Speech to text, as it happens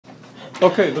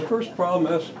Okay, the first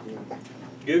problem is,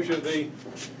 gives you the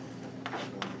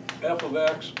f of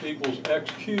x equals x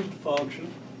cubed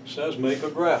function, says make a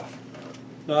graph.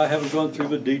 Now I haven't gone through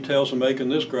the details of making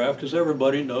this graph because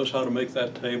everybody knows how to make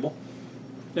that table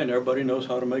and everybody knows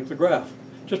how to make the graph.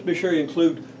 Just be sure you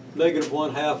include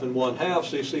 -1/2 and 1/2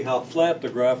 so you see how flat the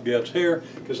graph gets here,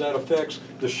 because that affects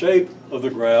the shape of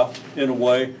the graph in a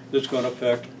way that's going to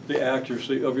affect the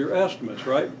accuracy of your estimates,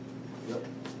 right? Yep.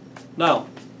 Now,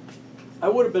 I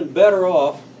would have been better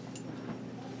off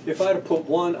if I'd have put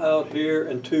 1 out here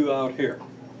and 2 out here.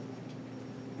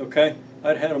 Okay?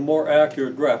 I'd had a more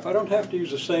accurate graph. I don't have to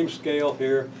use the same scale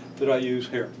here that I use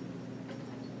here.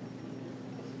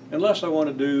 Unless I want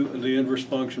to do the inverse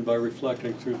function by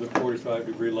reflecting through the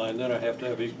 45-degree line, then I have to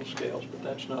have equal scales, but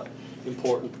that's not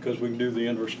important because we can do the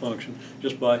inverse function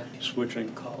just by switching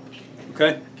columns.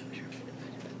 Okay?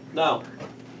 Now,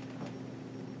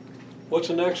 what's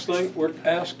the next thing? We're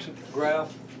asked to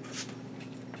graph.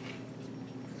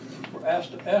 We're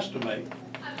asked to estimate.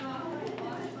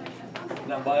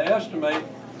 Now, by estimate,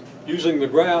 using the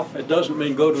graph, it doesn't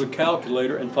mean go to the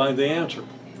calculator and find the answer.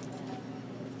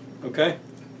 Okay?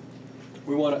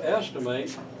 We want to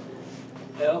estimate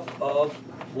f of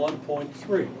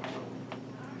 1.3.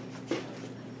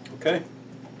 Okay?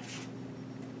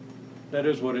 That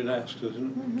is what it asks,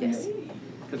 isn't it? Yes.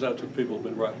 Because that's what people have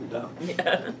been writing down.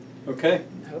 Yeah. Okay?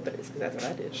 I hope it is, because that's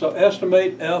what I did. So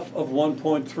estimate f of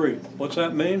 1.3. What's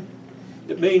that mean?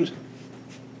 It means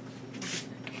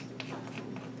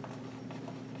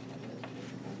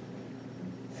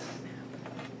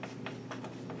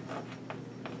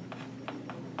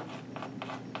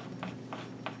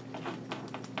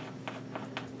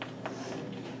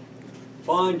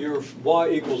find your y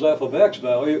equals f of x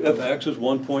value if x is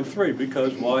 1.3,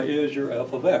 because y is your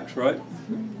f of x, right?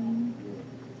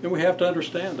 And we have to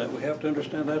understand that. We have to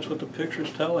understand that's what the picture is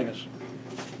telling us.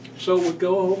 So we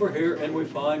go over here and we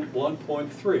find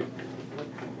 1.3.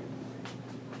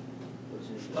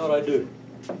 How'd I do?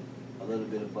 A little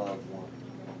bit above 1.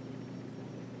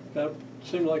 That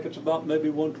seems like it's about maybe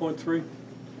 1.3.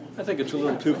 I think it's a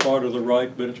little too far to the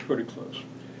right, but it's pretty close.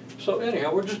 So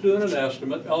anyhow, we're just doing an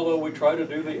estimate, although we try to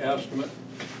do the estimate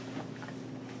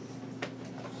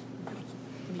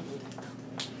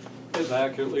as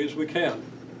accurately as we can.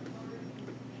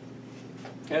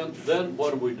 And then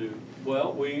what do?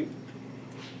 Well, we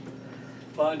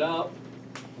find out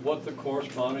what the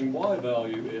corresponding y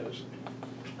value is.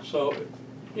 So,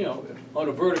 you know, on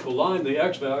a vertical line, the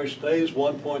x value stays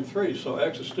 1.3. So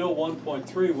x is still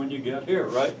 1.3 when you get here,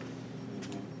 right?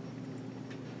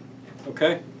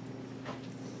 Okay?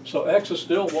 So x is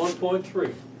still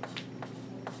 1.3.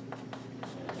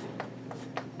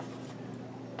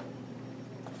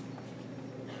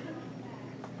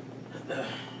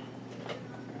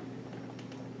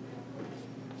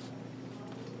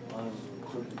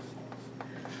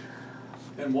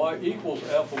 And y equals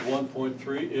f of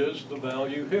 1.3 is the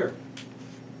value here.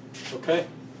 Okay?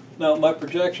 Now my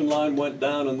projection line went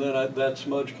down and then that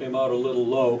smudge came out a little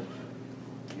low.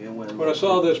 When I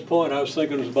saw this point, I was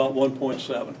thinking it was about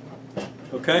 1.7.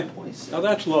 Okay? Now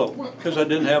that's low, because I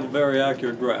didn't have a very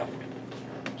accurate graph.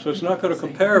 So it's not going to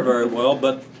compare very well,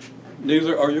 but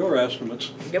neither are your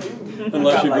estimates. Yep.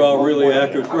 Unless you draw a really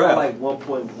accurate graph. I got like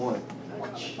 1.1.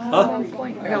 Huh?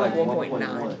 I got like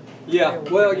 1.9. Yeah,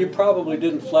 well, you probably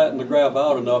didn't flatten the graph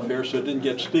out enough here, so it didn't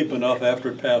get steep enough after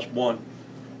it passed 1.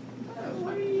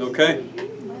 Okay?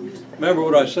 Remember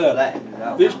what I said.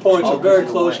 These points are very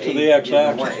close to the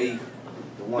x-axis.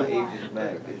 The 1/8 is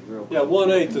back. It's real close. Yeah,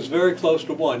 1/8 is very close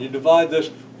to 1. You divide this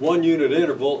 1 unit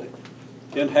interval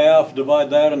in half, divide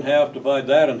that in half, divide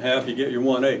that in half, you get your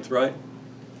 1/8, right?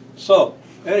 So,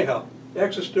 anyhow,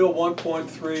 x is still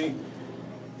 1.3.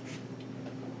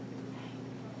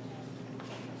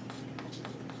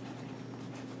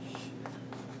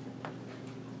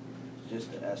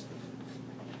 Just the estimate.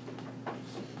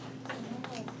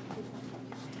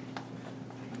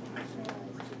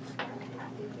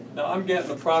 Now I'm getting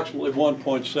approximately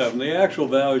 1.7. The actual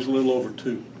value is a little over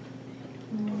 2.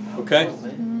 Okay?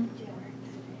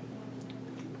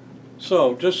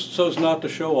 So, just so as not to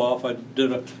show off, I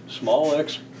did a small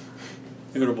x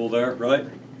interval there, right?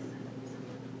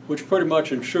 Which pretty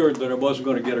much ensured that I wasn't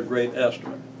going to get a great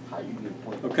estimate.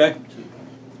 Okay?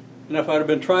 And if I'd have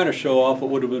been trying to show off, it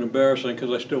would have been embarrassing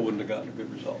because I still wouldn't have gotten a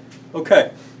good result.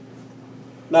 Okay.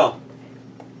 Now,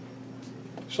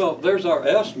 so there's our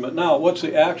estimate. Now, what's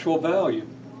the actual value?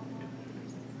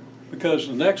 Because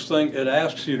the next thing it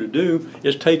asks you to do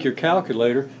is take your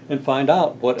calculator and find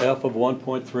out what f of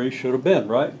 1.3 should have been,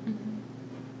 right?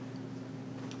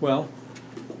 Well,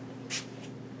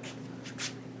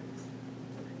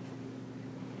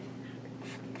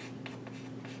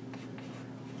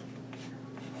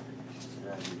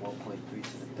 1.3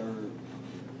 to the third.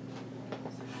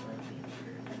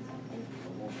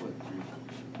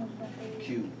 1.3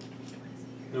 cubed.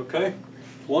 Okay?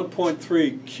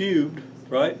 1.3 cubed,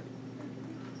 right?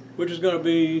 Which is going to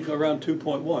be around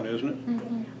 2.1, isn't it?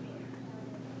 Mm-hmm.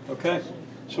 Okay?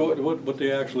 So what do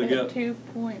you actually get?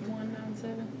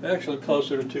 2.197. Actually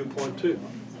closer to 2.2.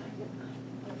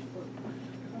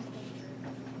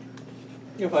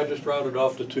 If I just rounded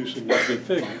off to two significant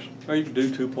figures, or you can do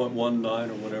 2.19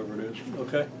 or whatever it is,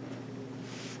 okay?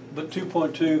 But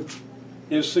 2.2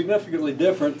 is significantly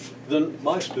different than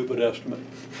my stupid estimate,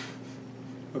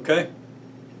 okay?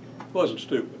 It wasn't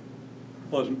stupid.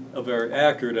 It wasn't a very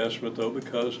accurate estimate though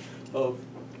because of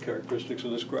characteristics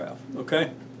of this graph,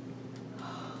 okay?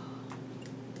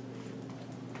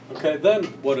 Okay, then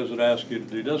what does it ask you to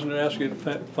do? Doesn't it ask you to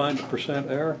find the percent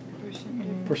error?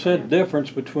 Percent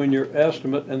difference between your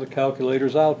estimate and the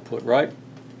calculator's output, right?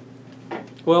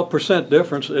 Well, percent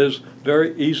difference is a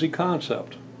very easy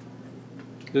concept.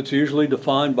 It's usually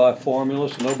defined by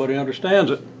formulas, so nobody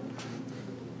understands it.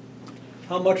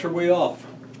 How much are we off?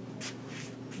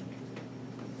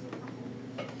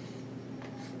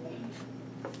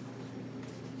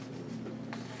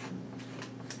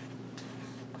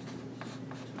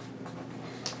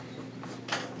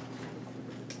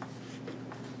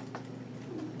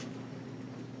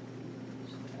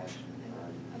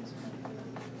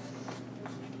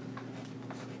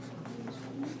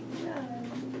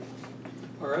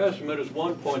 Our estimate is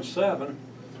 1.7,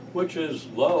 which is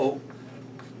low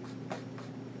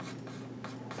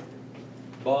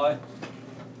by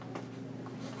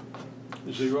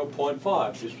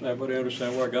 0.5. Does everybody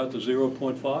understand where I got the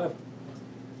 0.5?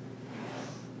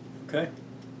 Okay?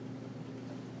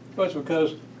 That's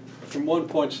because from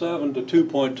 1.7 to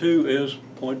 2.2 is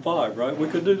 0.5, right? We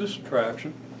could do the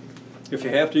subtraction. If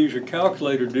you have to use your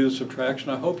calculator to do the subtraction,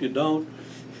 I hope you don't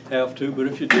have to, but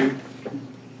if you do,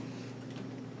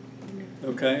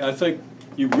 okay, I think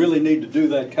you really need to do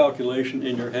that calculation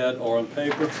in your head or on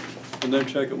paper, and then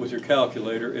check it with your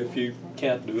calculator if you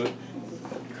can't do it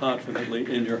confidently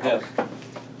in your head.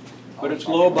 But it's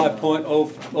low by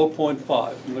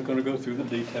 0.5. I'm not going to go through the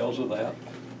details of that,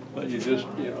 but you just,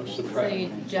 subtract. So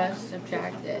you just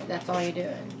subtract it, that's all you're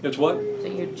doing? It's what? So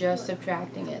you're just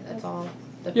subtracting it, that's all?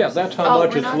 Yeah, that's how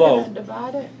much it's low. We're not going to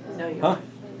divide it? No, you're Huh?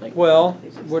 Well,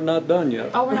 we're not done yet.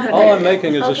 Oh, we're not All there I'm yet.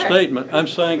 making is a Okay. statement. I'm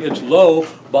saying it's low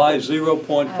by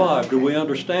 0.5. Do we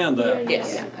understand that?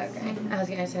 Yes. Yeah, okay. I was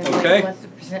gonna say, Okay. what's the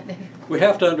percent difference? We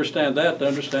have to understand that to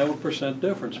understand what percent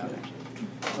difference means.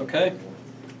 Okay?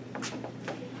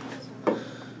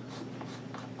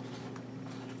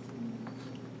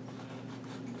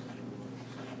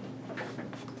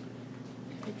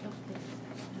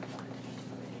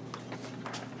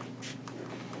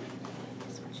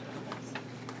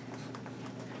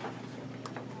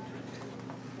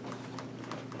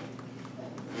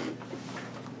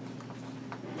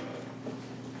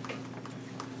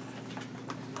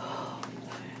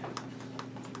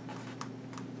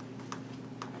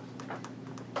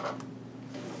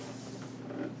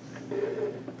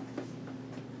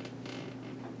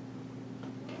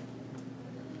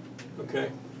 Okay.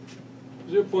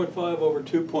 0.5 over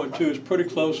 2.2 is pretty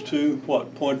close to,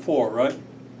 what, 0.4, right?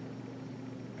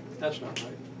 That's not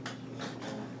right.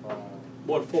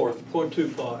 1/4,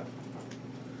 0.25.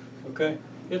 Okay?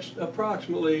 It's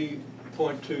approximately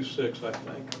 0.26, I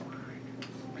think.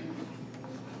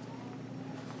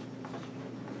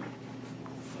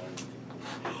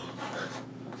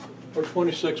 Or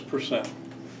 26%.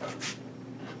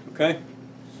 Okay?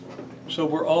 So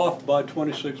we're off by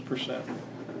 26%.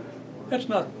 That's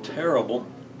not terrible,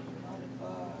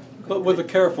 but with a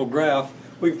careful graph,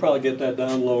 we can probably get that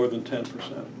down lower than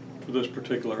 10% for this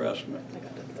particular estimate.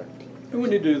 And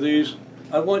when you do these,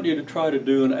 I want you to try to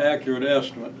do an accurate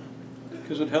estimate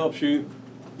because it helps you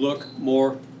look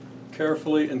more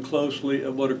carefully and closely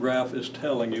at what a graph is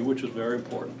telling you, which is very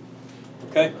important.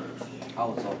 Okay?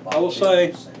 I will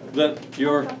say that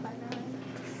your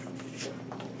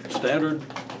standard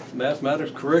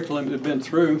mathematics curriculum you've been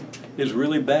through is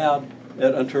really bad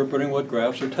at interpreting what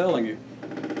graphs are telling you.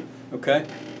 Okay?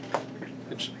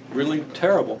 It's really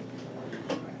terrible.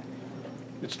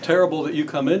 It's terrible that you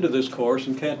come into this course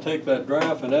and can't take that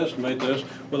graph and estimate this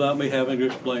without me having to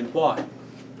explain why.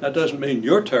 That doesn't mean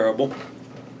you're terrible.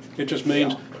 It just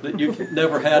means that you've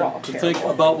never had to think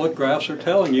about what graphs are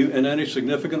telling you in any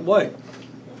significant way.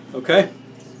 Okay?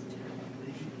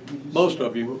 Most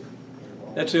of you.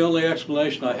 That's the only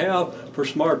explanation I have for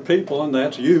smart people, and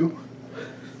that's you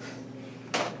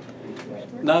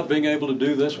not being able to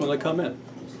do this when they come in.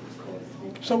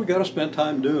 So we got to spend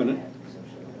time doing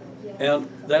it. And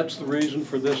that's the reason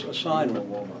for this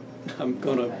assignment. I'm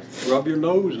gonna rub your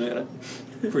nose in it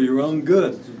for your own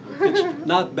good. It's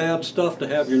not bad stuff to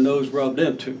have your nose rubbed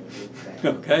into,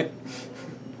 okay?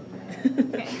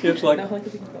 It's like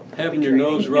having your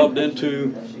nose rubbed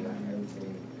into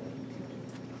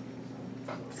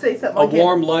Say something a like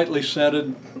warm, lightly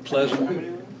scented,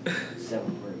 pleasant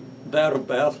vat of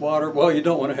bath water. Well, you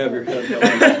don't want to have your head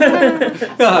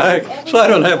down. So I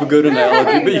don't have a good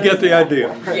analogy, but you get the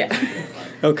idea. Yeah.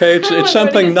 Okay, it's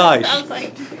something nice. I was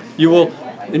like. You will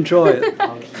enjoy it,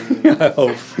 I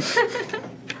hope.